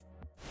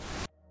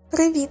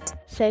Привіт.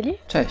 Salut.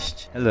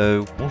 Cześć.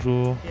 Hello.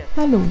 Bonjour.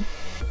 Hello.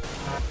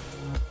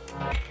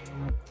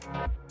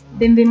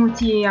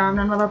 Benvenuti a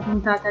una nuova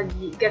puntata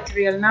di Get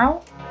Real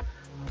Now,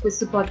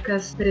 questo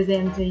podcast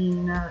presente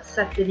in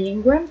 7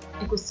 lingue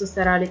e questo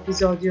sarà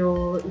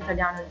l'episodio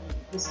italiano di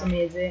questo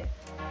mese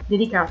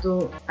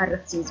dedicato al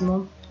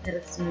razzismo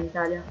in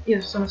Italia. Io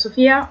sono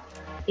Sofia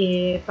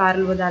e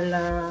parlo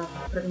dalla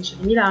provincia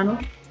di Milano.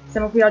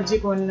 Siamo qui oggi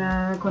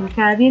con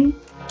Kevin.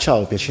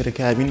 Ciao, piacere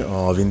Kevin,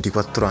 ho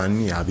 24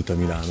 anni e abito a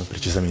Milano,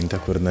 precisamente a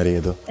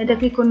Cornaredo. Ed è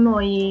qui con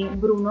noi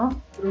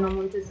Bruno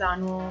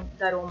Montesano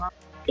da Roma.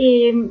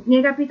 E mi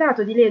è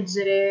capitato di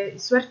leggere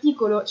il suo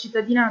articolo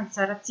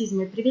Cittadinanza,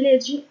 razzismo e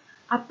privilegi,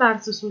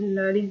 apparso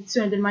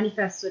sull'edizione del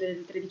Manifesto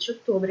del 13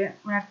 ottobre,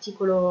 un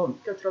articolo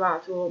che ho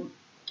trovato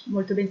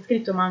molto ben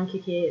scritto ma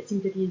anche che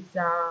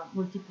sintetizza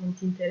molti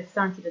punti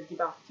interessanti del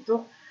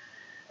dibattito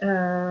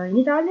in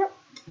Italia.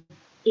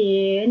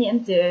 E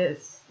niente,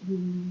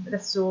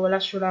 adesso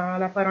lascio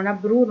la parola a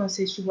Bruno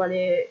se ci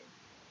vuole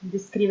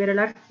descrivere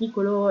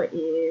l'articolo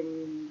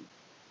e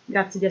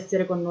grazie di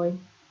essere con noi.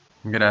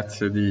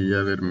 Grazie di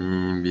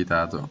avermi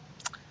invitato.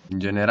 In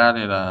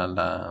generale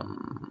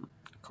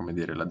come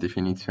dire, la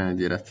definizione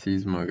di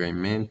razzismo che ho in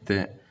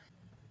mente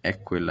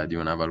è quella di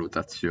una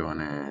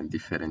valutazione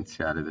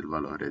differenziale del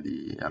valore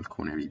di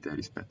alcune vite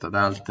rispetto ad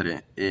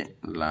altre e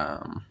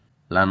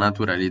la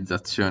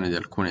naturalizzazione di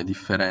alcune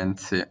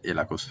differenze e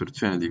la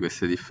costruzione di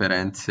queste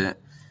differenze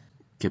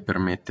che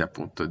permette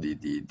appunto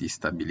di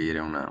stabilire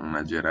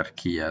una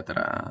gerarchia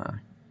tra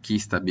chi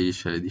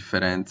stabilisce le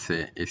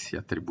differenze e si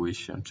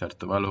attribuisce un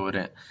certo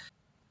valore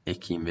e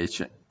chi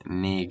invece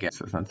nega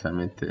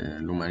sostanzialmente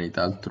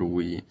l'umanità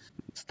altrui,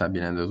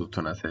 stabilendo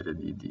tutta una serie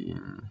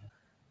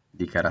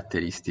di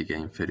caratteristiche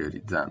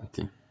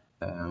inferiorizzanti.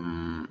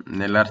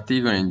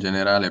 Nell'articolo in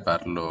generale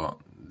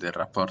parlo del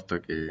rapporto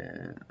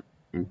che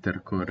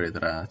intercorre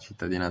tra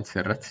cittadinanza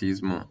e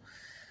razzismo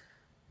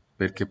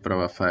perché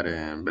provo a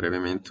fare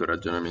brevemente un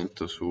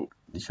ragionamento su,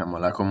 diciamo,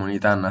 la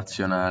comunità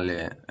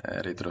nazionale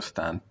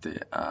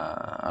retrostante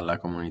alla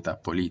comunità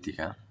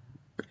politica,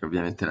 perché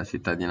ovviamente la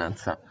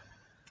cittadinanza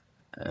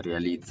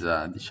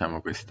realizza, diciamo,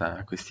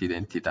 questa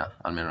identità,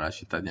 almeno la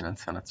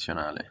cittadinanza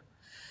nazionale.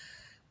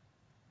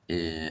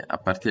 E a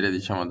partire,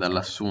 diciamo,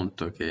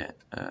 dall'assunto che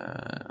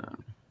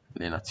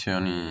le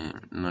nazioni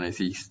non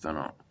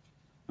esistono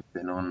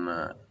se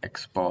non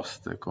ex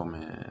post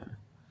come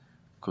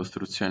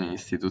costruzioni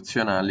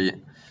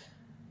istituzionali,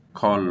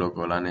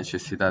 colloco la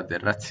necessità del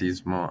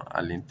razzismo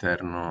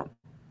all'interno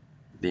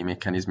dei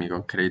meccanismi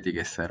concreti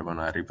che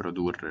servono a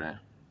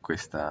riprodurre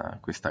questa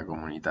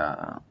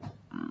comunità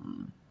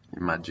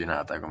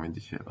immaginata, come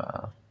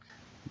diceva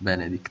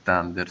Benedict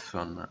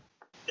Anderson.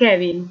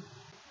 Kevin,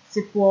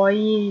 se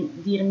puoi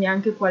dirmi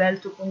anche qual è il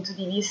tuo punto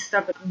di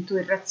vista per appunto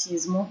il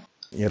razzismo.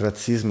 Il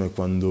razzismo è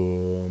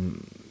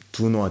quando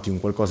tu noti un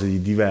qualcosa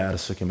di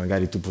diverso che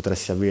magari tu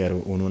potresti avere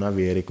o non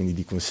avere, quindi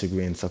di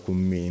conseguenza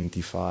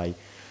commenti, fai.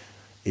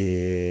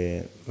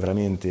 E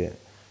veramente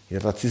il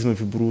razzismo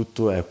più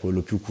brutto è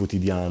quello più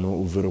quotidiano,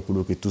 ovvero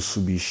quello che tu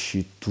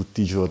subisci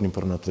tutti i giorni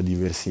per una tua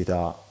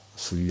diversità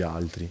sugli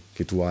altri,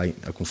 che tu hai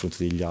a confronto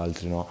degli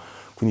altri, no?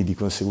 Quindi di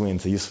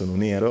conseguenza io sono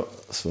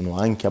nero, sono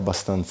anche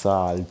abbastanza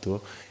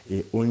alto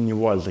e ogni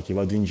volta che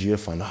vado in giro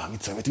fanno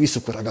avete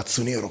visto quel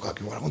ragazzo nero,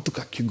 cacchio, guarda quanto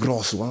cacchio è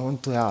grosso, guarda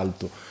quanto è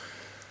alto.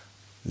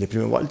 Le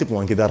prime volte può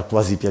anche dar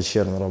quasi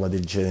piacere una roba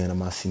del genere,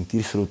 ma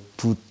sentirselo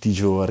tutti i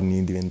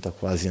giorni diventa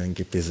quasi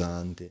anche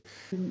pesante.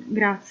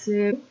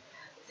 Grazie.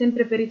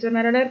 Sempre per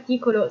ritornare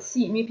all'articolo,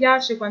 sì, mi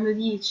piace quando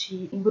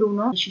dici,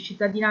 Bruno, dici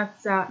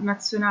cittadinanza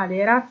nazionale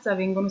e razza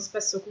vengono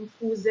spesso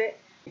confuse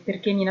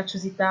perché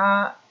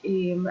minacciosità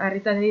e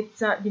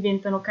arretratezza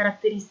diventano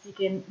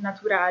caratteristiche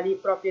naturali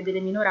proprie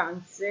delle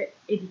minoranze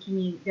e di chi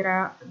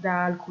migra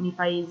da alcuni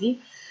paesi.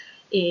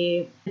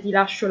 E ti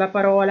lascio la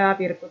parola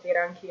per poter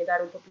anche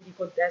dare un po' più di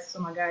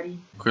contesto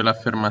magari.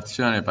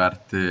 Quell'affermazione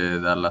parte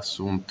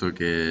dall'assunto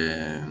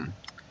che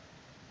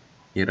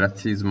il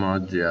razzismo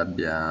oggi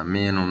abbia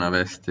meno una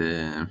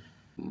veste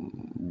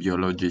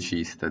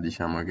biologicista,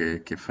 diciamo,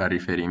 che fa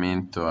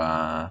riferimento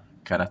a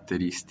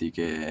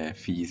caratteristiche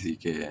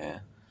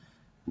fisiche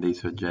dei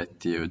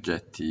soggetti e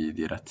oggetto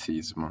di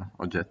razzismo.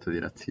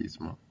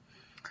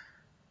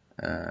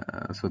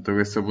 Sotto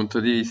questo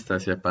punto di vista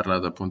si è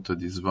parlato appunto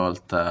di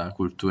svolta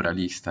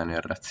culturalista nel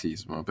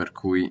razzismo, per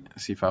cui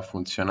si fa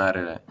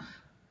funzionare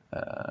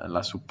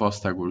la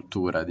supposta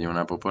cultura di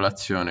una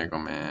popolazione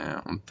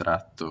come un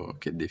tratto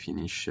che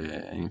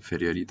definisce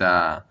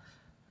inferiorità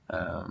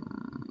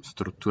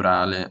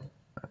strutturale,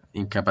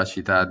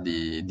 incapacità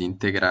di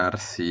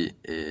integrarsi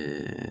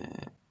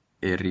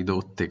e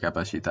ridotte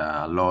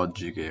capacità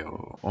logiche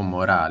o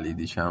morali,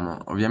 diciamo.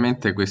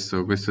 Ovviamente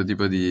questo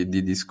tipo di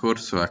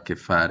discorso ha a che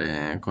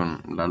fare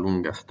con la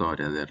lunga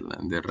storia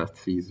del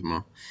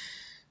razzismo.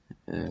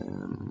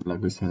 La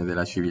questione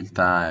della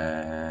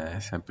civiltà è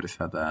sempre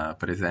stata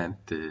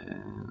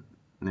presente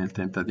nel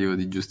tentativo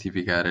di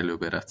giustificare le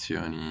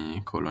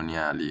operazioni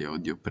coloniali o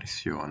di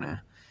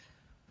oppressione.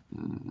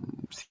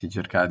 Si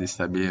cercava di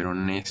stabilire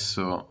un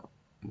nesso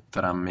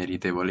tra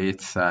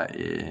meritevolezza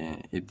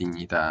e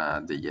dignità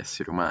degli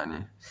esseri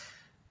umani,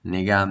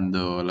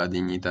 negando la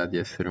dignità di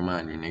esseri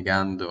umani,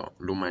 negando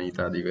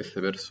l'umanità di queste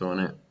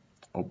persone,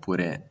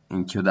 oppure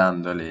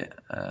inchiodandole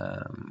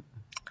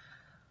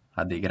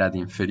a dei gradi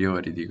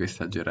inferiori di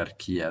questa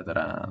gerarchia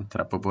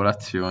tra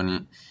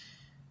popolazioni,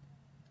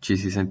 ci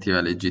si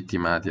sentiva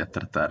legittimati a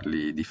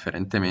trattarli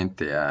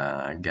differentemente,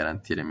 a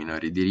garantire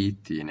minori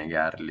diritti,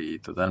 negarli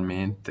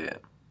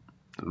totalmente,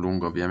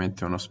 lungo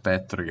ovviamente uno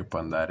spettro che può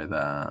andare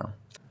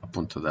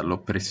appunto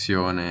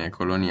dall'oppressione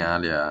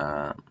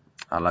coloniale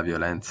alla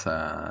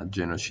violenza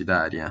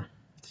genocidaria.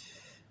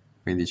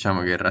 Quindi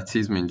diciamo che il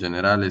razzismo in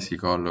generale si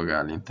colloca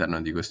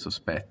all'interno di questo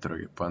spettro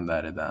che può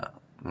andare da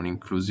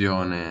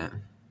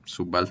un'inclusione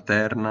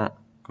subalterna,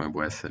 come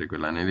può essere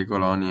quella nelle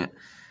colonie,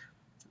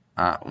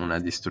 a una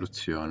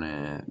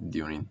distruzione di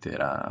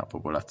un'intera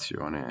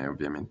popolazione. E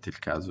ovviamente il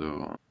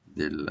caso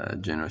del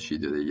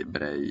genocidio degli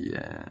ebrei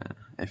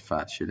è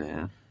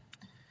facile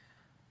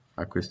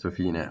a questo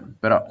fine,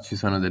 però ci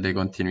sono delle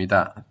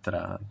continuità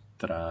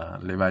tra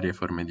le varie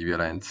forme di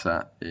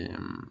violenza e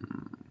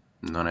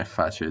non è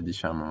facile,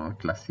 diciamo,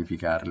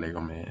 classificarle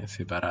come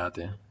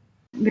separate.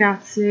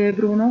 Grazie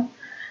Bruno.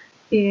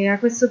 E a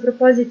questo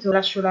proposito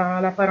lascio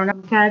la parola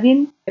a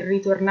Kevin per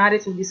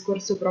ritornare sul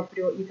discorso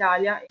proprio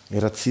Italia.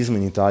 Il razzismo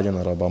in Italia è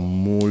una roba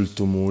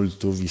molto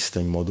molto vista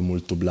in modo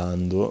molto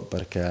blando,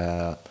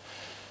 perché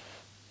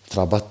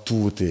tra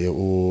battute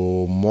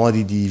o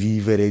modi di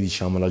vivere,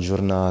 diciamo, la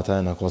giornata è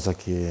una cosa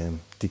che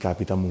ti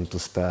capita molto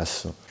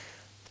spesso.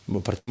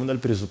 Partiamo dal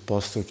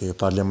presupposto che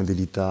parliamo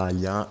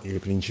dell'Italia e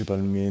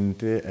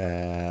principalmente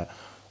è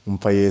un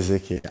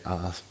paese che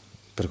ha,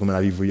 per come la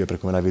vivo io, per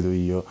come la vedo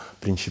io,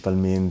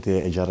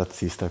 principalmente è già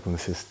razzista con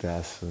se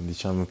stesso.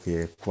 Diciamo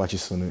che qua ci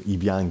sono i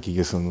bianchi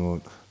che sono,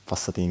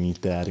 passatemi il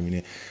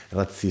termine,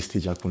 razzisti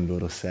già con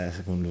loro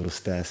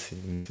stessi,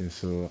 nel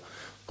senso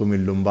come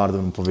il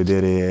lombardo non può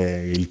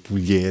vedere il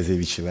pugliese e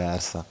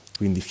viceversa,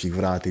 quindi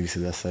figuratevi se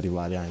dovesse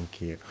arrivare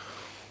anche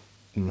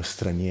uno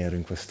straniero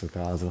in questo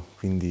caso.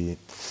 Quindi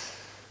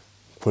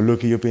quello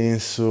che io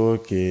penso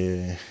è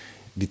che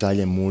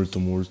l'Italia è molto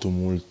molto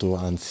molto,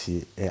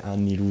 anzi è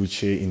anni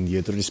luce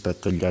indietro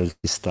rispetto agli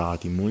altri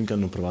stati. Molti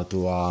hanno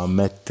provato a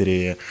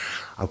mettere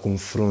a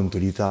confronto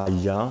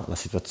l'Italia, la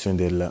situazione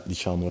del,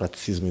 diciamo,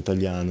 razzismo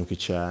italiano che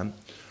c'è,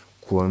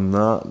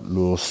 con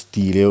lo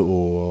stile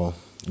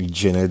o il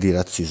genere di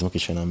razzismo che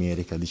c'è in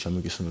America.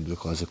 Diciamo che sono due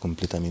cose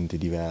completamente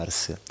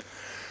diverse.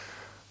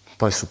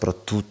 Poi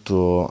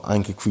soprattutto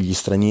anche qui gli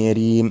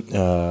stranieri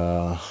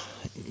in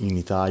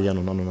Italia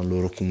non hanno una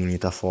loro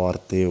comunità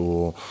forte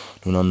o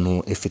non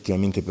hanno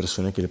effettivamente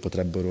persone che le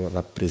potrebbero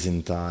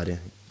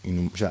rappresentare.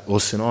 Cioè, o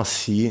se no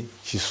sì,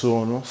 ci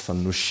sono,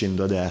 stanno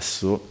uscendo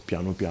adesso,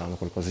 piano piano,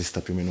 qualcosa si sta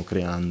più o meno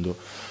creando,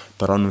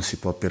 però non si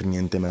può per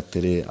niente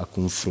mettere a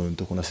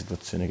confronto con la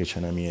situazione che c'è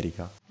in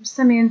America.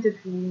 Giustamente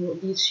tu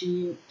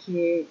dici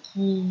che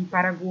chi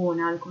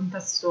paragona il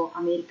contesto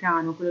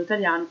americano, quello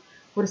italiano,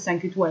 forse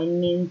anche tu hai in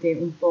mente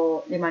un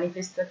po' le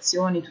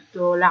manifestazioni,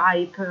 tutto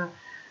l'hype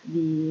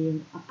di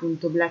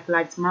appunto Black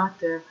Lives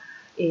Matter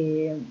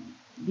e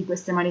di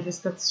queste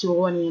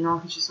manifestazioni,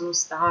 no, che ci sono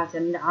state a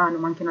Milano,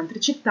 ma anche in altre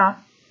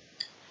città.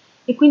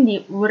 E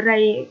quindi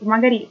vorrei,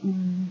 magari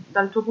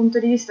dal tuo punto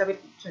di vista,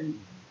 cioè,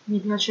 mi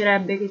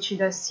piacerebbe che ci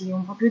dessi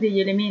un po' più degli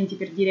elementi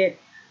per dire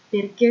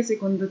perché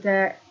secondo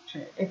te,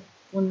 cioè, è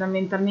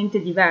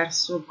fondamentalmente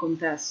diverso il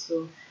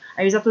contesto.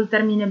 Hai usato il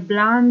termine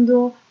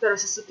blando, però allo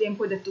stesso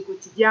tempo hai detto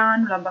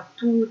quotidiano, la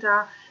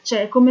battuta,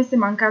 cioè è come se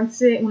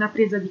mancasse una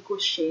presa di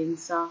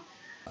coscienza.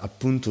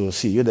 Appunto,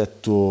 sì, io ho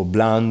detto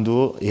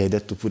blando e hai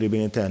detto pure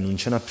bene te, non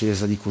c'è una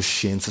presa di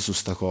coscienza su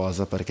sta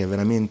cosa perché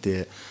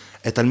veramente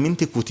è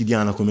talmente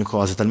quotidiana come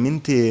cosa, è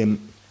talmente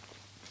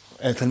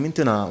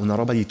una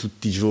roba di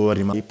tutti i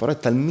giorni, ma però è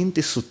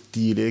talmente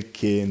sottile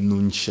che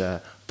non c'è,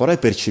 però è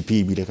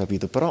percepibile,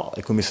 capito? Però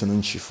è come se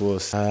non ci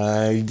fosse.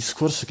 Il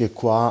discorso è che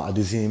qua, ad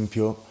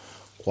esempio,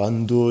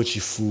 quando ci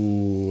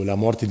fu la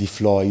morte di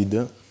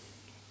Floyd,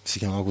 si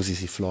chiamava così,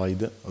 sì,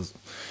 Floyd,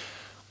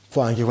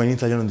 qua anche qua in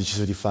Italia hanno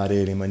deciso di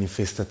fare le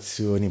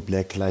manifestazioni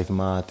Black Lives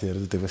Matter,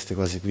 tutte queste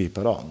cose qui,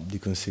 però di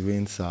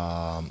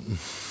conseguenza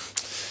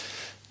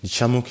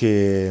diciamo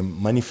che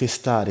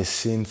manifestare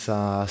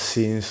senza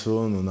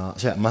senso non ha,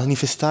 cioè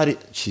manifestare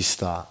ci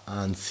sta,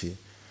 anzi,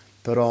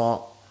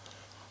 però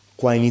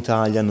qua in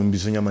Italia non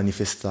bisogna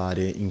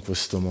manifestare in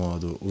questo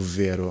modo,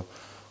 ovvero,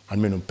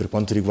 almeno per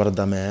quanto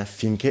riguarda me,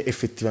 finché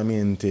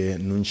effettivamente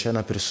non c'è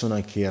una persona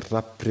che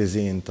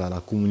rappresenta la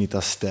comunità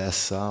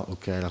stessa,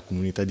 ok, la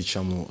comunità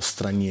diciamo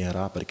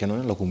straniera, perché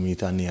non è la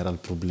comunità nera il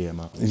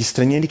problema. Gli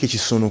stranieri che ci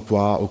sono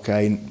qua,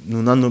 ok,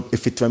 non hanno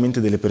effettivamente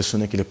delle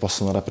persone che le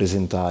possono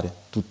rappresentare,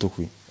 tutto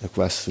qui, è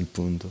questo il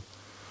punto.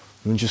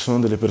 Non ci sono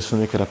delle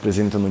persone che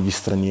rappresentano gli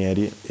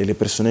stranieri e le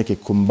persone che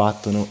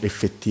combattono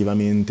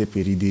effettivamente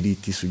per i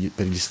diritti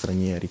per gli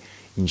stranieri,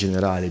 in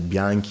generale,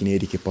 bianchi,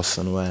 neri che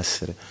possano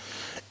essere.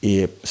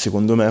 E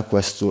secondo me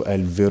questo è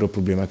il vero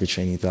problema che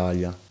c'è in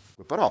Italia.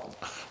 Però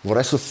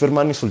vorrei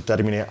soffermarmi sul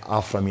termine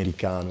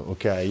afroamericano,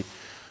 ok?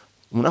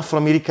 Un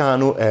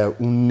afroamericano è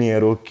un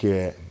nero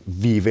che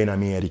vive in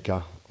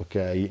America,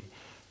 ok?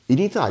 In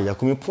Italia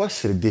come può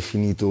essere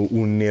definito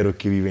un nero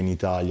che vive in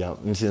Italia?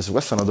 Nel senso,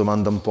 questa è una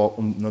domanda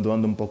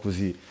un po'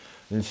 così,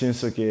 nel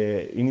senso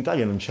che in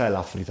Italia non c'è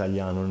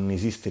l'afro-italiano, non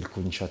esiste il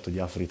concetto di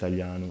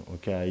afro-italiano,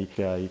 ok?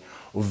 Ok?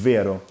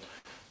 Ovvero,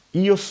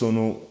 io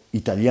sono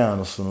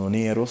italiano, sono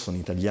nero, sono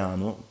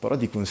italiano, però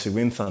di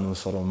conseguenza non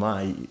sarò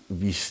mai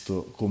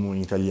visto come un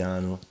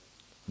italiano.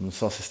 Non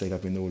so se stai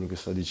capendo quello che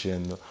sto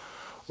dicendo.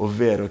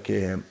 Ovvero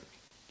che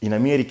in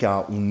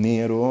America un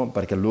nero,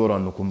 perché loro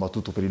hanno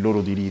combattuto per i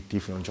loro diritti,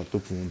 fino a un certo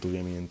punto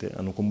ovviamente,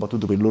 hanno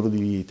combattuto per i loro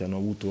diritti, hanno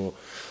avuto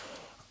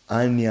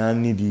anni e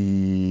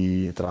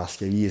anni tra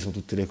schiavismo,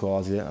 tutte le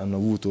cose, hanno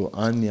avuto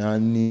anni e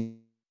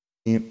anni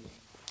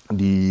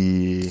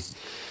di...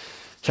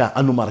 cioè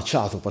hanno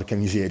marciato, porca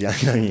miseria,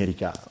 in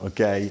America, ok?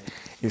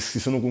 E si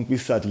sono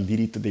conquistati il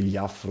diritto degli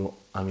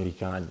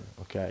afroamericani,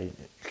 ok?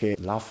 Che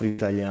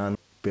l'afro-italiano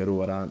per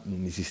ora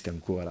non esiste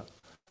ancora,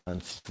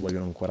 anzi ci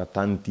vogliono ancora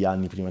tanti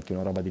anni prima che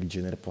una roba del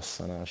genere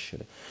possa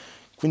nascere.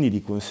 Quindi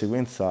di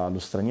conseguenza lo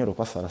straniero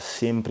qua sarà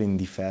sempre in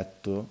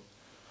difetto,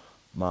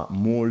 ma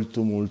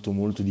molto molto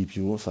molto di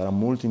più, sarà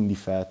molto in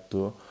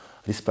difetto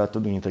rispetto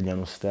ad un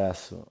italiano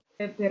stesso.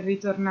 Per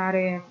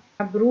ritornare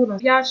a Bruno, mi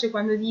piace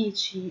quando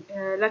dici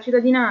la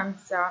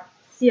cittadinanza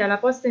sia la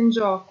posta in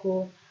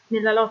gioco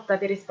nella lotta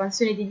per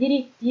espansione di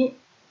diritti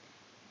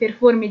per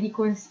forme di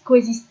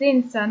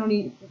coesistenza non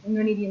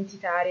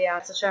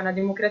identitaria, cioè una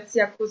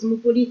democrazia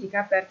cosmopolitica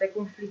aperta e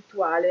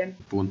conflittuale.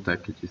 Il punto è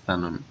che ci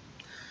stanno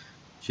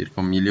circa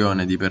 1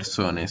 milione di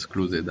persone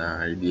escluse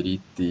dai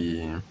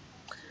diritti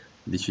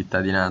di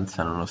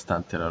cittadinanza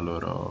nonostante la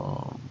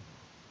loro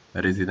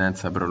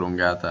residenza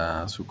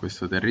prolungata su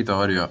questo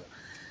territorio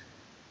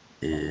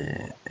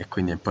e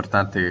quindi è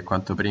importante che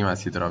quanto prima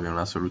si trovi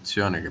una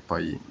soluzione che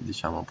poi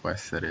diciamo può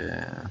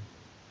essere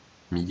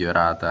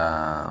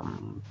migliorata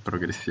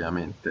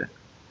progressivamente.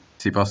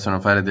 Si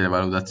possono fare delle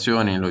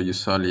valutazioni, lo Ius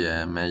Soli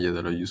è meglio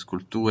dello Ius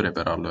Culturae,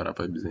 però allora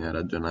poi bisogna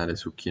ragionare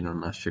su chi non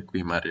nasce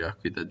qui ma arriva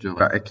qui da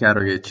giovane. È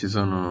chiaro che ci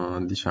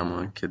sono, diciamo,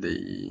 anche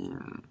dei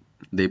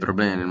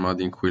problemi nel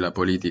modo in cui la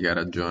politica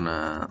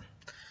ragiona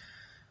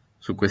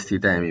su questi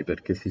temi,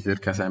 perché si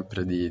cerca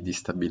sempre di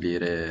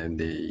stabilire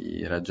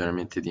dei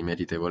ragionamenti di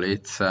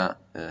meritevolezza,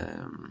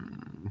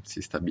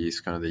 si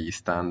stabiliscono degli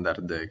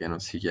standard che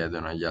non si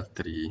chiedono agli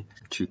altri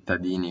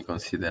cittadini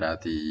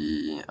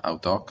considerati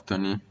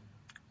autoctoni.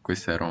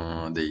 Questo era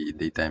uno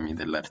dei temi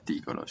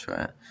dell'articolo,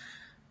 cioè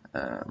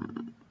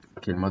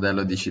che il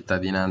modello di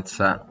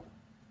cittadinanza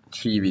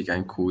civica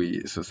in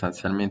cui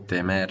sostanzialmente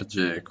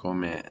emerge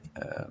come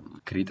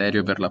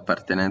criterio per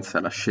l'appartenenza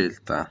alla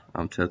scelta a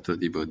un certo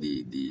tipo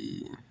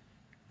di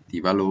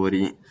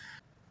valori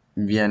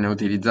viene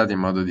utilizzato in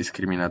modo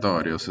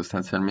discriminatorio.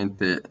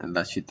 Sostanzialmente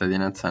la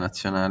cittadinanza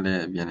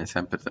nazionale viene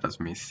sempre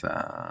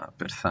trasmessa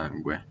per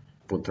sangue.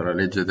 Appunto la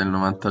legge del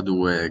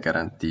 92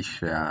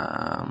 garantisce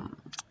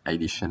ai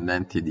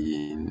discendenti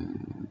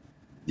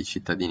di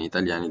cittadini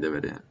italiani di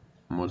avere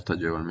molto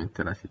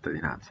agevolmente la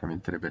cittadinanza,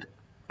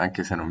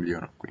 anche se non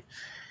vivono qui.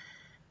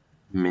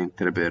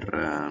 Mentre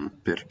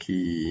per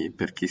chi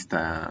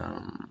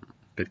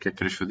è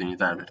cresciuto in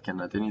Italia, per chi è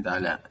nato in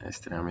Italia, è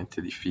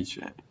estremamente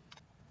difficile.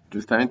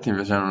 Giustamente mi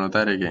facevano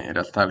notare che in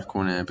realtà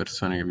alcune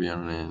persone che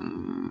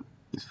vivono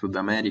in Sud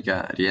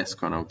America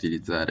riescono a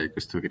utilizzare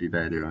questo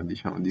criterio,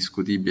 diciamo,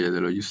 discutibile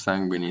dello ius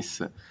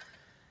sanguinis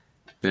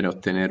per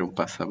ottenere un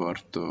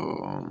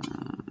passaporto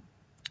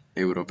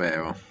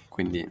europeo.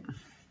 Quindi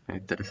è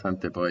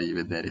interessante poi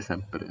vedere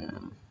sempre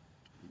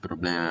i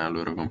problemi nella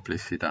loro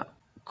complessità.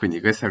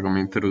 Quindi questa come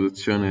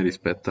introduzione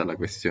rispetto alla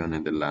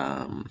questione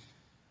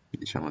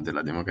diciamo,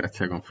 della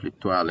democrazia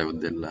conflittuale o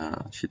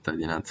della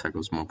cittadinanza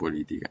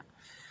cosmopolitica.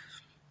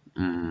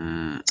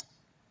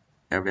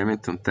 È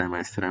ovviamente un tema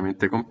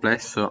estremamente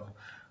complesso,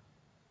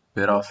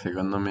 però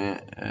secondo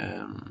me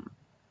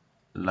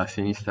la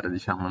sinistra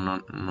diciamo,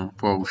 non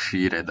può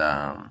uscire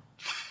dal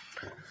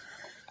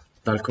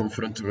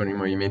confronto con i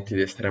movimenti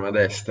di estrema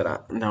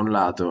destra da un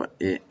lato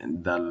e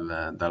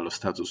dallo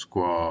status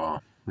quo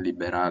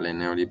liberale e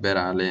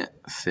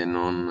neoliberale se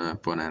non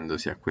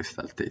ponendosi a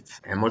questa altezza.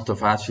 È molto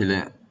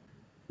facile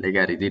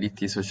legare i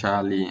diritti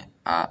sociali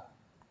a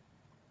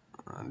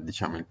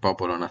diciamo il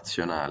popolo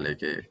nazionale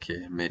che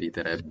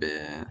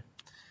meriterebbe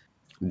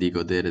di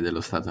godere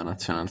dello Stato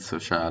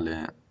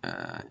nazionalsociale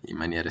in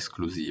maniera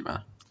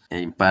esclusiva. E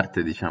in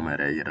parte diciamo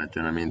era il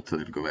ragionamento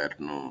del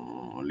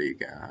governo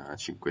Lega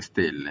 5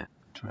 Stelle,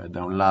 cioè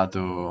da un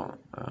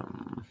lato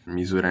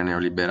misure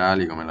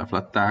neoliberali come la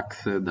flat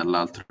tax,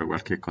 dall'altro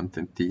qualche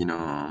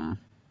contentino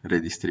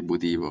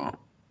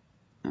redistributivo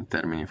in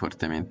termini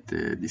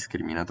fortemente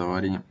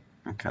discriminatori,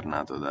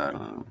 incarnato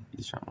dal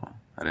diciamo,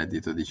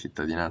 reddito di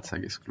cittadinanza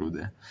che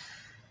esclude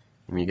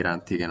i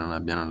migranti che non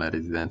abbiano la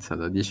residenza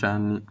da 10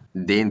 anni,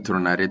 dentro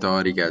una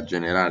retorica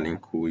generale in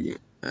cui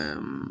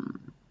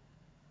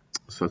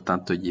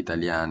soltanto gli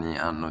italiani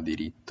hanno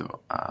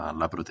diritto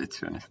alla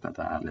protezione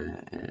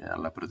statale e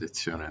alla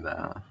protezione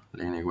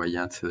dalle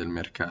ineguaglianze del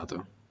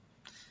mercato.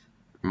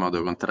 in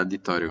modo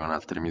contraddittorio con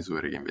altre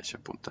misure che invece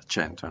appunto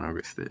accentuano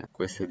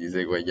queste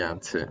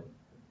diseguaglianze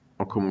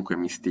o comunque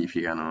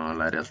mistificano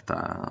la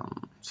realtà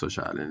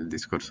sociale. Il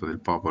discorso del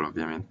popolo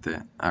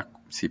ovviamente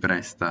si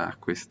presta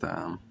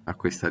a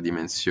questa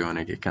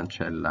dimensione che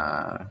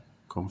cancella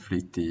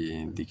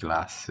conflitti di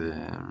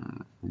classe,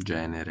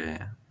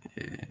 genere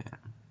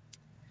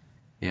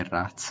e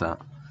razza,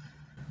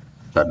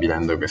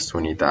 stabilendo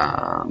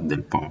quest'unità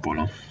del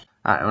popolo.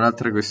 Ah, è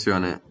un'altra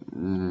questione.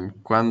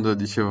 Quando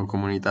dicevo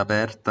comunità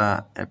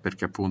aperta è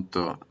perché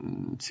appunto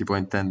si può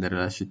intendere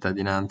la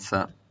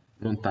cittadinanza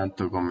non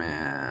tanto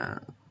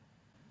come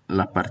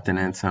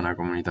l'appartenenza a una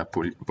comunità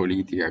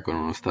politica con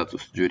uno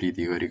status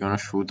giuridico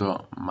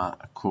riconosciuto, ma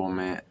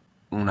come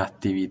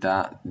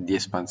un'attività di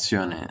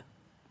espansione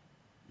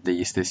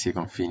degli stessi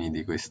confini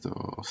di questo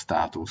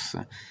status.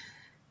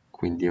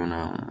 Quindi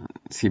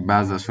si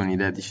basa su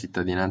un'idea di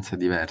cittadinanza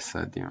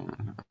diversa, di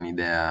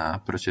un'idea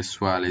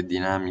processuale e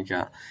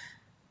dinamica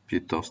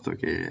piuttosto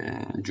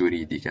che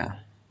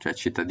giuridica. Cioè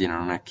cittadino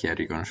non è chi è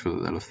riconosciuto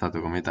dallo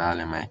Stato come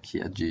tale, ma è chi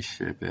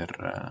agisce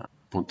per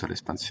appunto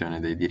l'espansione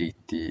dei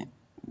diritti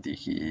di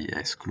chi è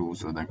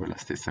escluso da quella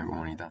stessa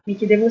comunità. Mi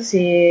chiedevo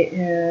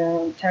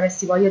se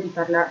avessi voglia di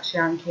parlarci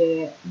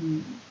anche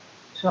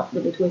so,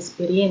 delle tue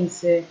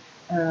esperienze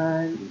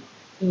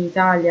in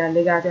Italia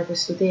legate a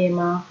questo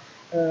tema,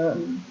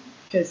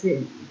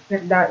 cioè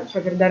per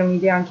dare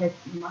un'idea anche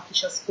a chi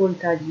ci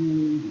ascolta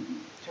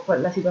di cioè,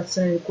 la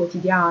situazione del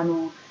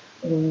quotidiano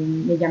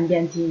negli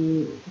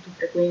ambienti che tu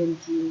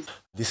frequenti.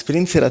 Di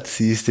esperienze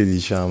razziste,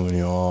 diciamo,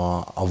 ne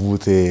ho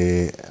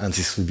avute,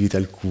 anzi subite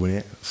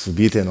alcune,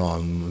 subite no, è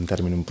un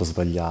termine un po'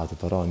 sbagliato,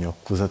 però ne ho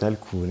accusate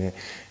alcune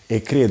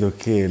e credo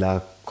che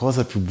la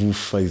cosa più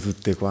buffa di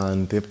tutte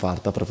quante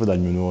parta proprio dal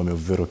mio nome,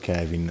 ovvero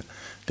Kevin.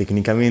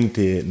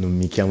 Tecnicamente non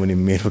mi chiamo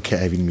nemmeno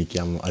Kevin, mi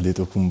chiamo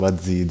Adetokunbo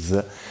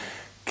Aziz.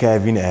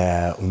 Kevin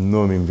è un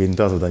nome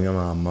inventato da mia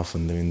mamma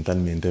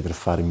fondamentalmente per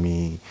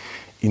farmi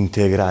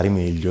integrare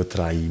meglio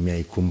tra i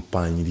miei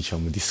compagni,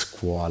 diciamo, di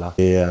scuola.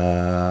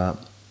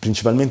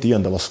 Principalmente io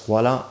andavo a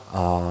scuola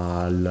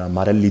al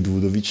Marelli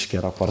Dudovic, che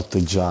era a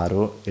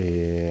Quarteggiaro,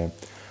 e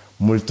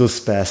molto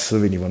spesso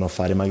venivano a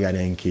fare magari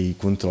anche i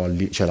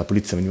controlli, cioè la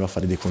polizia veniva a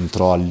fare dei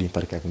controlli,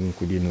 perché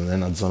comunque lì non è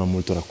una zona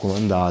molto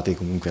raccomandata e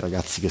comunque i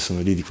ragazzi che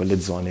sono lì di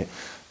quelle zone,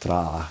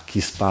 tra chi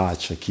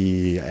spaccia,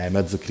 chi è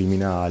mezzo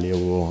criminale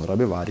o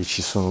robe varie,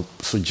 ci sono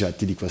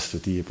soggetti di questo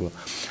tipo.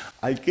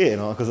 Al che,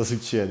 no? Cosa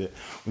succede?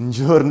 Un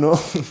giorno,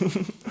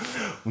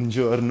 un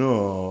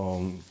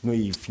giorno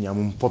noi finiamo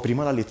un po'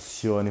 prima la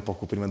lezione,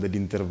 poco prima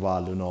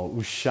dell'intervallo, no?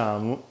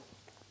 Usciamo,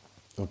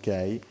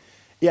 ok?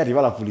 E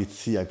arriva la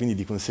polizia, quindi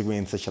di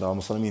conseguenza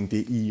c'eravamo solamente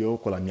io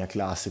con la mia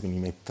classe, quindi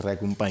i miei tre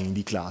compagni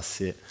di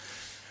classe,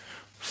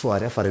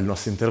 fuori a fare il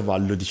nostro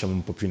intervallo, diciamo,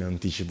 un po' più in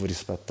anticipo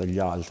rispetto agli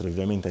altri.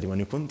 Ovviamente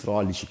arrivano i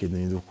controlli, ci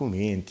chiedono i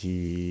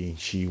documenti,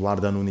 ci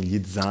guardano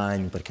negli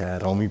zaini perché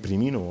eravamo i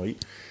primi noi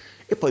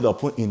e poi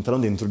dopo entrano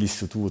dentro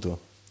l'istituto.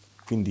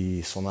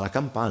 Quindi suona la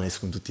campana,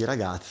 escono tutti i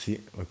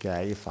ragazzi, ok,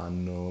 e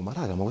fanno, ma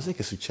raga, ma cos'è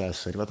che è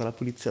successo? È arrivata la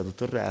polizia,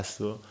 tutto il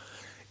resto,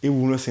 e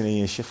uno se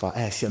ne esce e fa,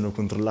 sì, hanno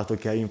controllato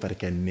Kevin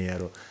perché è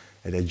nero,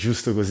 ed è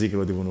giusto così che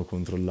lo devono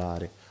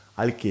controllare.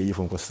 Al che io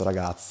con questo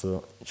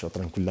ragazzo ci ho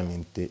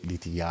tranquillamente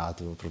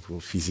litigato, proprio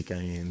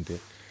fisicamente.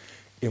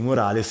 E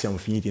morale, siamo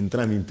finiti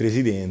entrambi in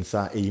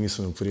presidenza e io mi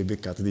sono pure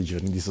beccato dei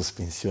giorni di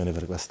sospensione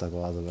per questa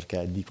cosa,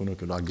 perché dicono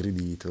che l'ho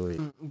aggredito.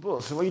 Boh,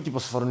 se vuoi ti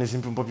posso fare un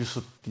esempio un po' più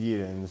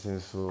sottile, nel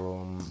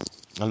senso...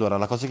 Allora,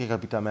 la cosa che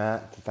capita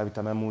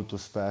a me molto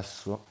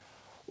spesso,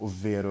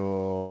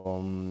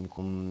 ovvero,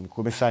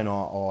 come sai,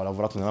 no, ho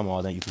lavorato nella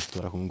moda e io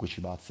tuttora comunque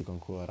ci bazzico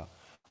ancora.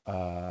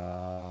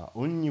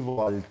 Ogni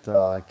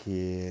volta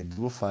che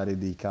devo fare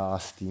dei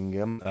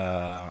casting,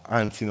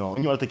 anzi no,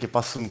 ogni volta che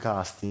passo un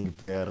casting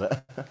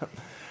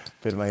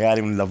per magari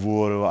un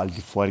lavoro al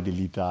di fuori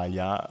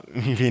dell'Italia,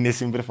 mi viene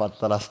sempre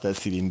fatta la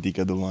stessa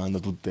identica domanda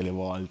tutte le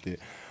volte.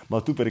 Ma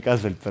tu per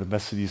caso hai il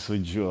permesso di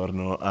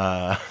soggiorno?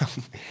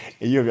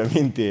 E io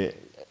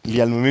ovviamente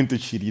lì al momento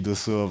ci rido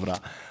sopra.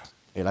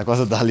 E la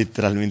cosa dà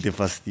letteralmente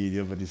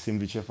fastidio per il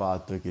semplice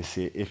fatto che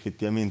se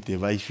effettivamente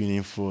vai fino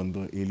in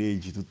fondo e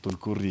leggi tutto il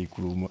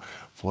curriculum,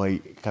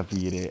 puoi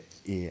capire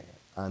e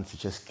anzi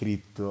c'è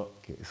scritto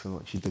che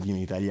sono cittadino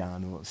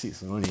italiano. Sì,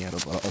 sono nero,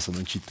 però sono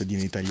un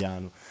cittadino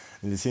italiano,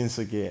 nel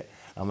senso che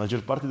la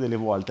maggior parte delle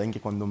volte,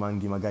 anche quando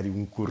mandi magari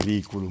un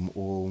curriculum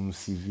o un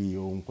CV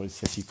o un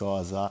qualsiasi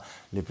cosa,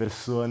 le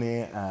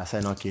persone,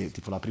 sai no, che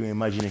tipo la prima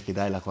immagine che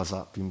dai è la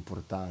cosa più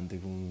importante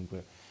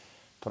comunque.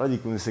 Però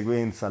di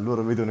conseguenza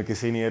loro vedono che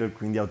sei nero e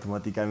quindi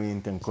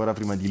automaticamente, ancora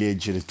prima di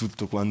leggere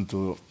tutto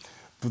quanto,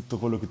 tutto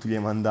quello che tu gli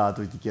hai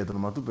mandato, ti chiedono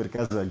ma tu per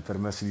caso hai il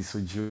permesso di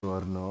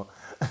soggiorno?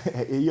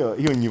 E io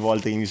ogni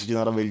volta che mi succede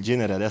una roba del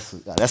genere,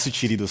 adesso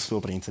ci rido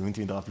sopra, inizialmente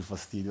mi dava più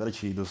fastidio, ora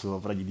ci rido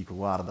sopra, gli dico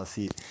guarda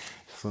sì,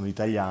 sono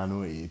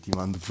italiano e ti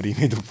mando pure i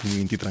miei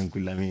documenti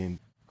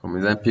tranquillamente. Come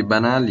esempi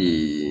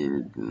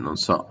banali, non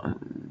so,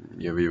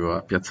 io vivo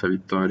a Piazza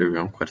Vittorio, che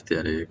è un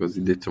quartiere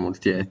cosiddetto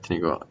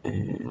multietnico,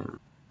 e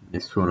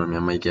nessuno mi ha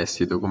mai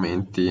chiesto i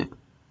documenti,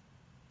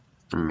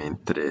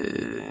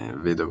 mentre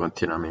vedo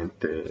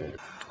continuamente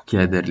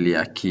chiederli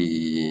a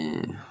chi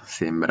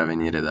sembra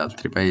venire da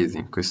altri paesi.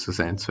 In questo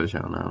senso c'è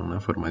una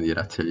forma di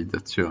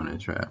razzializzazione,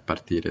 cioè a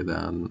partire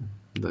da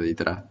dei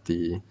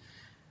tratti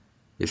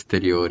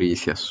esteriori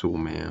si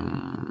assume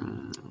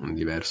un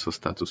diverso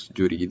status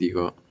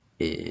giuridico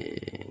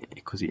e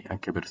così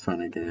anche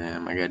persone che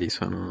magari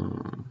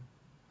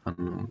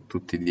hanno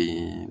tutti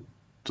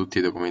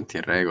i documenti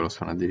in regola,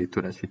 sono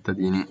addirittura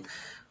cittadini,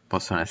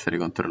 possono essere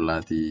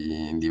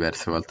controllati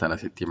diverse volte alla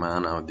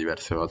settimana o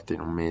diverse volte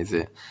in un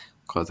mese,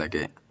 cosa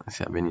che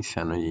se avvenisse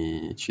a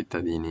noi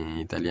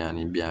cittadini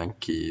italiani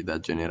bianchi da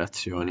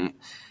generazioni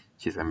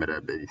ci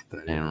sembrerebbe di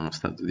stare in uno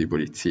stato di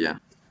polizia.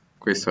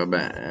 Questo,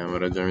 vabbè, è un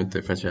ragionamento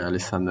che faceva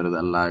Alessandro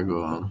Dal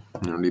Lago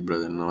in un libro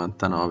del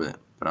 99,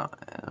 però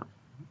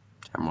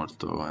è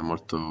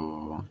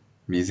molto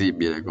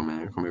visibile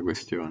come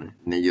questione.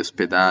 Negli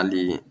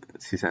ospedali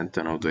si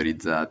sentono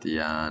autorizzati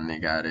a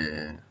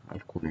negare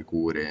alcune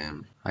cure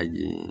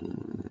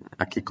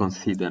a chi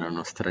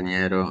considerano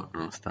straniero,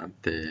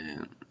 nonostante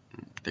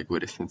le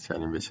cure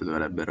essenziali invece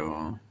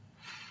dovrebbero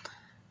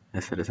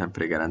essere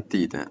sempre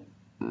garantite.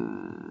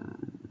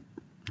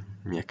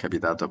 Mi è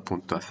capitato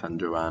appunto a San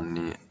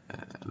Giovanni,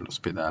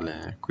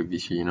 l'ospedale qui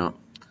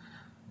vicino,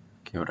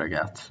 che un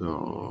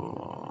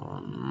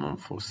ragazzo non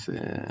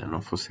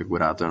fosse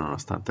curato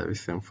nonostante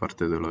avesse un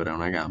forte dolore a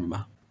una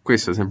gamba.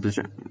 Questo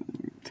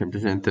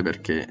semplicemente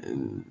perché,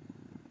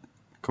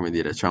 come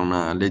dire, c'è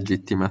una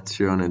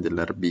legittimazione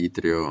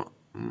dell'arbitrio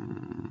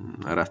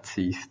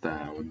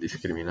razzista o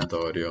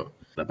discriminatorio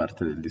da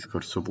parte del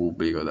discorso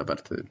pubblico, da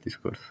parte del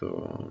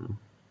discorso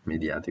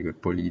mediatico e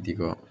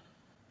politico,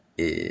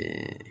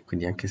 e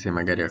quindi anche se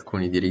magari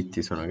alcuni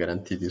diritti sono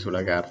garantiti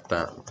sulla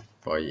carta,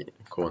 poi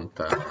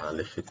conta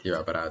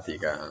l'effettiva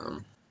pratica.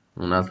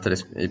 Un altro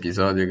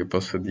episodio che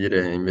posso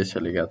dire invece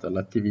è legato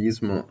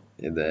all'attivismo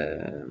ed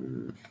è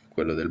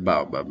quello del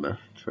Baobab,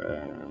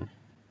 cioè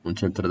un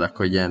centro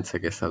d'accoglienza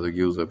che è stato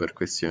chiuso per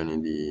questioni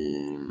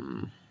di,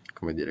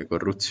 come dire,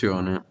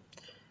 corruzione,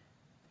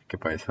 che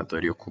poi è stato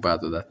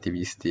rioccupato da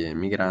attivisti e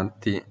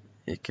migranti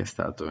e che è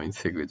stato in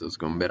seguito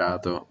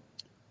sgomberato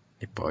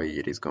e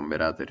poi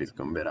risgomberato e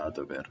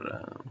risgomberato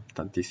per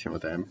tantissimo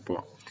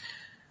tempo,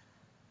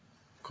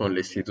 con le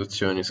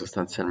istituzioni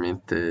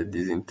sostanzialmente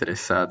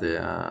disinteressate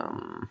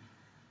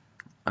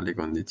alle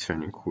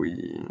condizioni in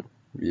cui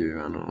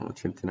vivevano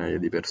centinaia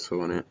di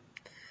persone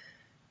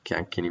che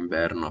anche in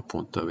inverno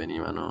appunto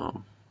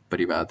venivano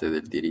private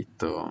del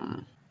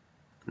diritto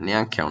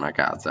neanche a una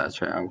casa,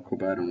 cioè a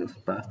occupare uno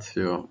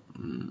spazio.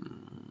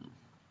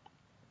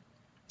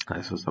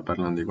 Adesso sto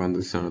parlando di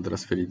quando si sono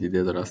trasferiti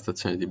dietro la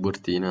stazione di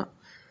Burtina,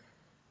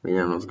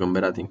 venivano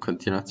sgomberati in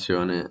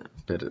continuazione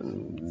per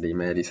dei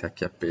meri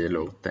sacchi a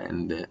pelo o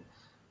tende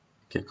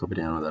che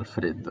coprivano dal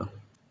freddo.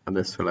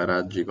 Adesso la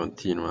Raggi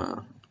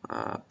continua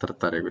a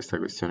trattare questa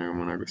questione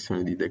come una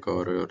questione di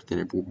decoro e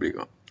ordine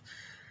pubblico.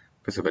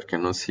 Questo perché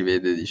non si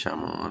vede,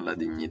 diciamo, la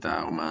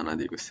dignità umana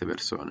di queste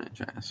persone,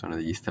 cioè sono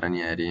degli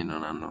stranieri,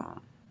 non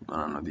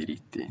hanno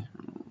diritti.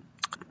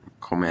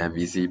 Come è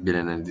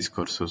visibile nel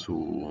discorso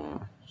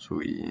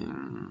sui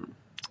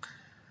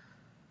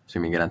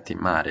migranti in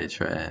mare,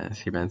 cioè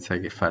si pensa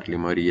che farli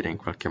morire in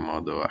qualche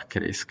modo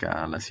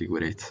accresca la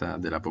sicurezza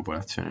della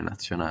popolazione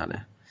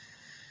nazionale.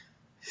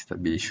 Si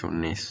stabilisce un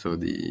nesso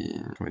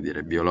come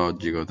dire,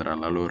 biologico tra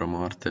la loro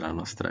morte e la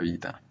nostra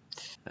vita.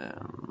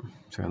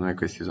 Secondo me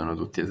questi sono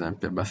tutti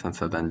esempi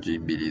abbastanza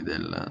tangibili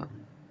del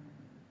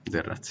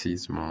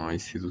razzismo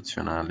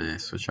istituzionale e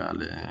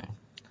sociale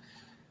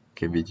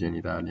che vige in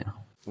Italia.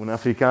 Un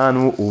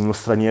africano o uno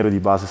straniero di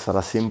base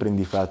sarà sempre in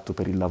difetto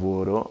per il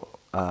lavoro,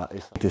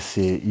 e se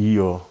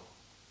io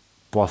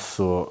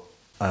posso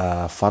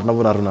far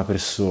lavorare una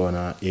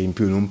persona e in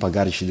più non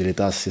pagarci delle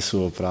tasse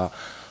sopra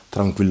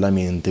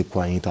tranquillamente,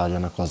 qua in Italia è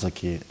una cosa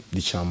che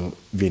diciamo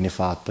viene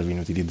fatta, viene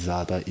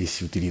utilizzata e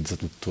si utilizza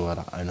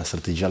tuttora. È una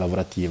strategia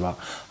lavorativa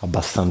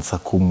abbastanza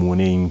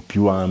comune in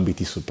più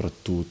ambiti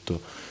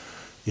soprattutto,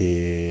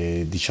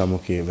 e diciamo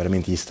che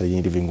veramente gli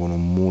stranieri vengono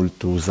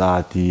molto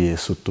usati e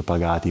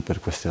sottopagati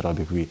per queste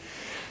robe qui.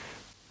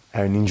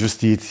 È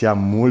un'ingiustizia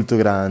molto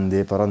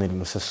grande, però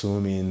nello stesso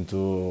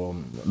momento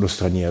lo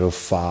straniero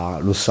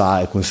lo sa,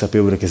 è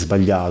consapevole che è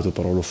sbagliato,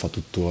 però lo fa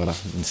tuttora,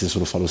 nel senso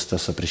lo fa lo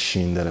stesso a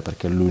prescindere,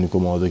 perché è l'unico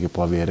modo che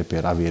può avere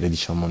per avere,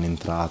 diciamo,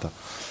 un'entrata.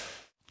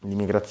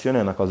 L'immigrazione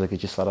è una cosa che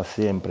ci sarà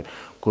sempre,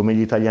 come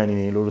gli italiani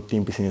nei loro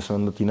tempi se ne sono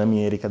andati in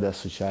America,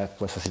 adesso c'è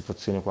questa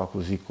situazione qua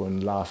così con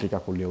l'Africa,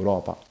 con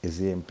l'Europa,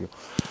 esempio.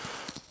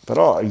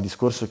 Però il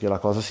discorso è che la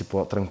cosa si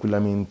può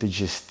tranquillamente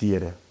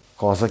gestire,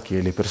 cosa che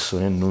le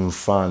persone non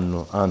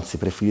fanno, anzi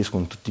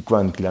preferiscono tutti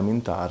quanti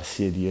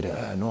lamentarsi e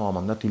dire no,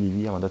 mandateli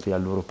via, mandateli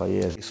al loro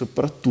paese. E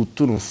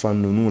soprattutto non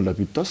fanno nulla,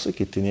 piuttosto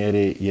che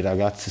tenere i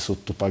ragazzi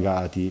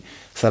sottopagati,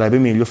 sarebbe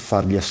meglio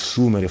farli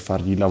assumere,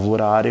 farli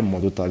lavorare in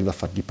modo tale da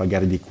fargli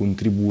pagare dei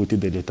contributi e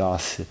delle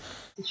tasse.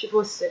 Se ci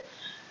fosse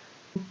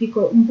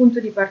un punto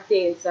di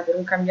partenza per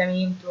un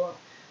cambiamento,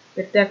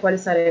 per te quale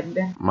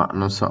sarebbe? Ma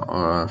non so,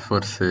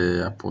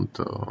 forse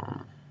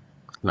appunto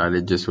la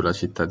legge sulla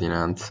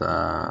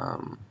cittadinanza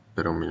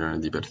per 1 milione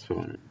di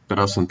persone.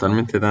 Però sono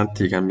talmente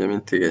tanti i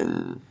cambiamenti che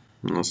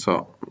non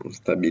so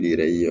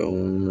stabilire io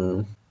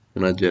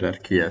una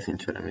gerarchia,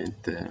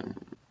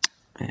 sinceramente.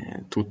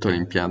 Tutto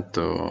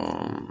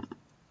l'impianto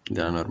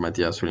della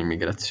normativa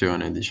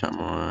sull'immigrazione,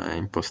 diciamo, è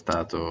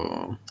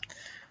impostato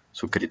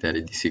su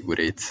criteri di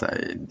sicurezza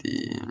e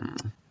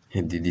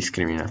di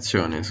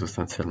discriminazione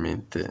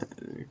sostanzialmente.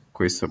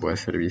 Questo può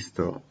essere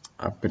visto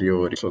a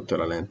priori sotto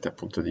la lente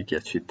appunto di chi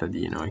è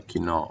cittadino e chi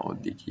no, o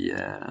di chi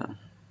è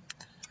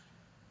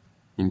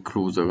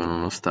incluso con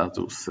uno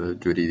status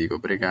giuridico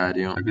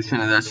precario. La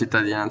questione della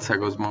cittadinanza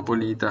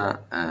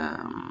cosmopolita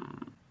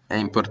è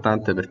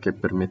importante perché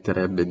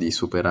permetterebbe di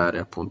superare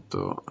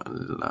appunto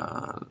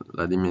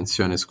la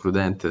dimensione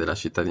escludente della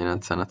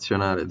cittadinanza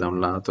nazionale da un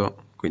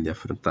lato, quindi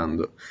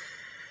affrontando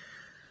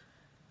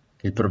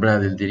il problema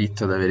del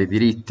diritto ad avere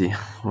diritti,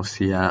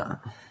 ossia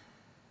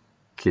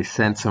che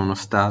senza uno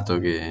Stato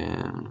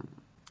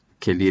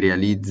che li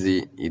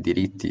realizzi, i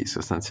diritti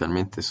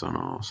sostanzialmente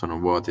sono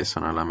vuoti e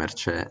sono alla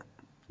mercé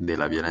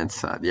della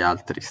violenza di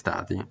altri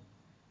Stati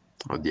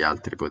o di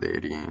altri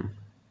poteri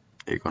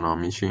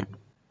economici.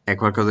 È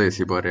qualcosa che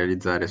si può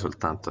realizzare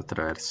soltanto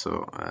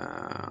attraverso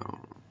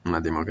una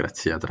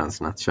democrazia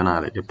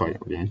transnazionale, che poi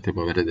ovviamente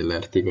può avere delle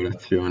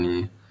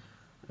articolazioni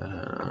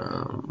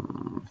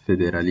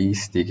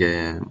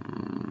federalistiche,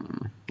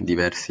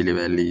 diversi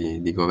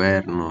livelli di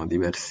governo,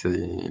 diversi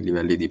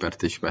livelli di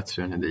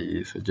partecipazione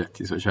dei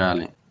soggetti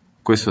sociali.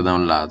 Questo da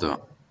un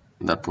lato,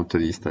 dal punto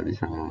di vista,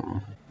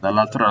 diciamo.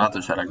 Dall'altro lato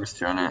c'è la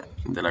questione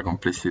della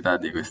complessità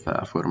di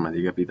questa forma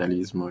di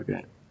capitalismo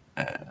che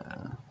è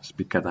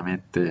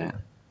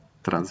spiccatamente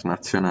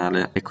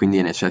transnazionale e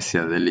quindi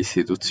necessita delle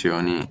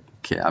istituzioni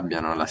che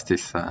abbiano la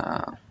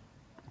stessa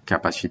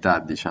capacità,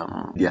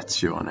 diciamo, di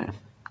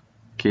azione,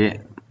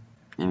 che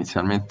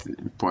inizialmente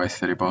può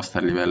essere posta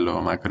a livello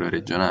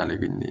macro-regionale,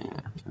 quindi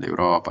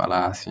l'Europa,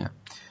 l'Asia,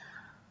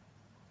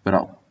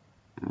 però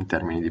in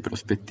termini di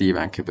prospettiva,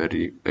 anche per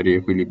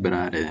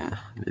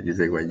riequilibrare le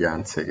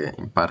diseguaglianze che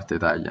in parte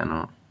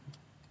tagliano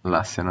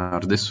l'asse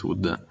nord e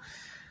sud,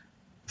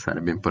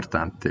 sarebbe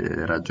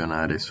importante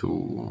ragionare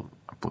su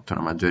appunto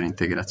una maggiore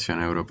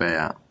integrazione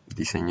europea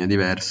di segno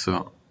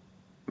diverso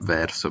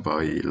verso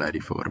poi la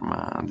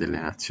riforma delle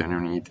Nazioni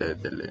Unite e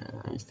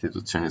delle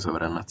istituzioni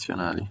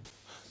sovranazionali.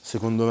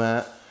 Secondo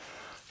me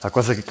la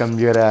cosa che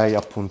cambierei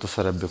appunto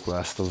sarebbe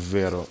questa,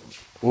 ovvero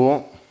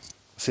o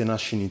se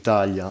nasci in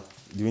Italia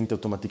diventi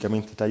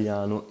automaticamente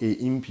italiano e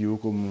in più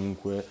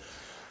comunque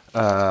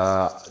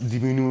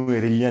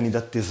diminuire gli anni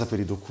d'attesa per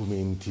i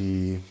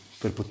documenti,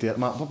 per poter,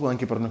 ma proprio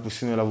anche per una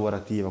questione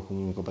lavorativa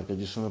comunque, perché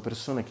ci sono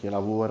persone che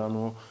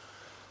lavorano,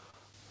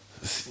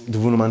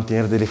 devono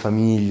mantenere delle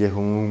famiglie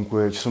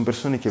comunque, ci sono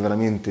persone che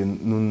veramente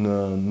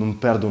non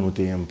perdono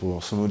tempo,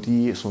 sono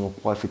lì, sono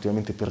qua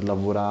effettivamente per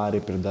lavorare,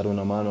 per dare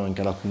una mano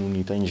anche alla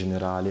comunità in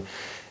generale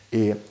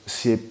e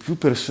se più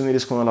persone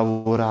riescono a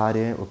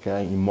lavorare, ok,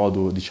 in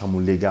modo diciamo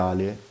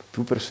legale,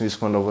 più persone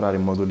riescono a lavorare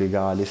in modo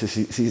legale,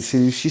 se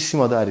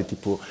riuscissimo a dare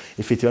tipo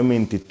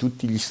effettivamente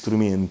tutti gli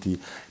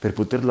strumenti per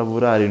poter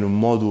lavorare in un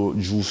modo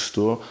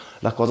giusto,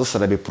 la cosa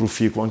sarebbe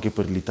proficua anche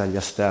per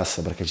l'Italia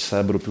stessa, perché ci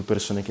sarebbero più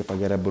persone che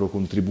pagherebbero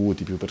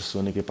contributi, più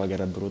persone che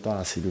pagherebbero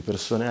tasse, più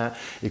persone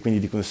e quindi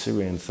di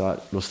conseguenza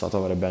lo Stato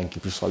avrebbe anche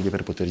più soldi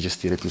per poter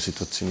gestire più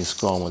situazioni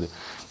scomode.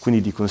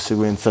 Quindi di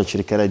conseguenza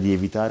cercherei di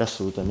evitare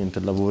assolutamente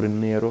il lavoro in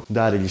nero,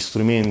 dare gli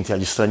strumenti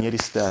agli stranieri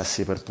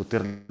stessi per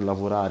poter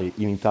lavorare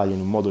in Italia in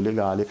un modo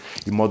legale,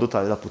 in modo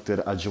tale da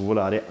poter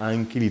agevolare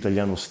anche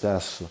l'italiano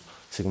stesso.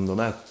 Secondo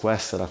me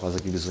questa è la cosa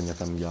che bisogna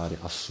cambiare,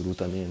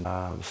 assolutamente.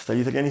 Sta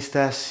agli italiani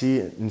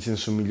stessi, nel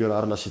senso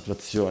migliorare la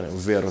situazione,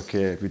 ovvero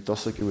che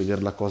piuttosto che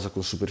vedere la cosa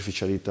con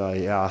superficialità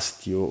e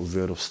astio,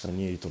 ovvero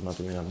stranieri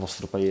tornati nel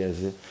nostro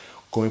paese,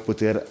 come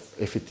poter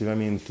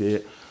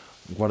effettivamente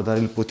guardare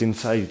il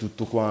potenziale di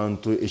tutto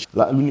quanto.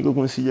 L'unico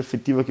consiglio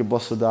effettivo che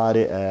posso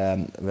dare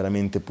è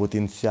veramente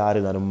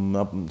potenziare,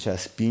 cioè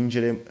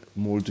spingere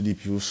molto di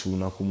più su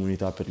una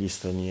comunità per gli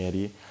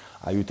stranieri,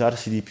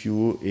 aiutarsi di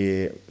più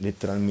e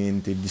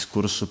letteralmente il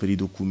discorso per i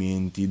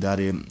documenti,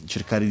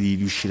 cercare di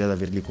riuscire ad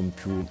averli con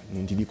più,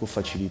 non ti dico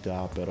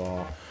facilità,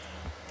 però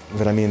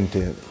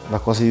veramente la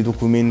cosa dei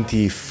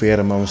documenti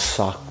ferma un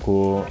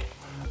sacco,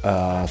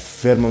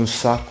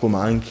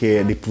 ma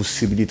anche le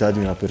possibilità di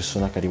una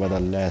persona che arriva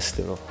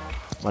dall'estero,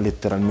 ma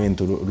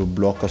letteralmente lo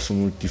blocca su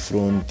molti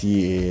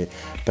fronti e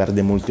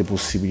perde molte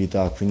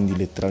possibilità, quindi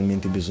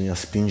letteralmente bisogna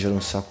spingere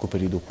un sacco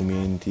per i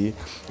documenti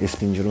e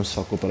spingere un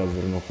sacco per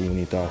avere una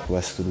comunità,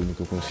 questo è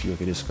l'unico consiglio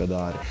che riesco a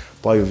dare.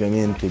 Poi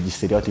ovviamente gli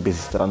stereotipi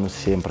esisteranno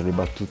sempre, le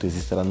battute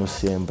esisteranno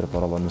sempre,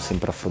 però vanno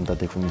sempre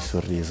affrontate con il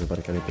sorriso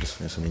perché le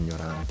persone sono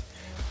ignoranti.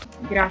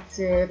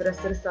 Grazie per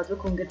essere stato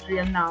con Get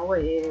Real Now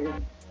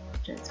e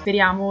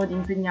speriamo di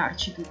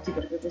impegnarci tutti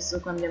perché questo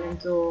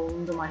cambiamento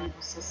un domani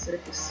possa essere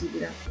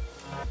possibile.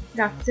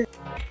 Grazie.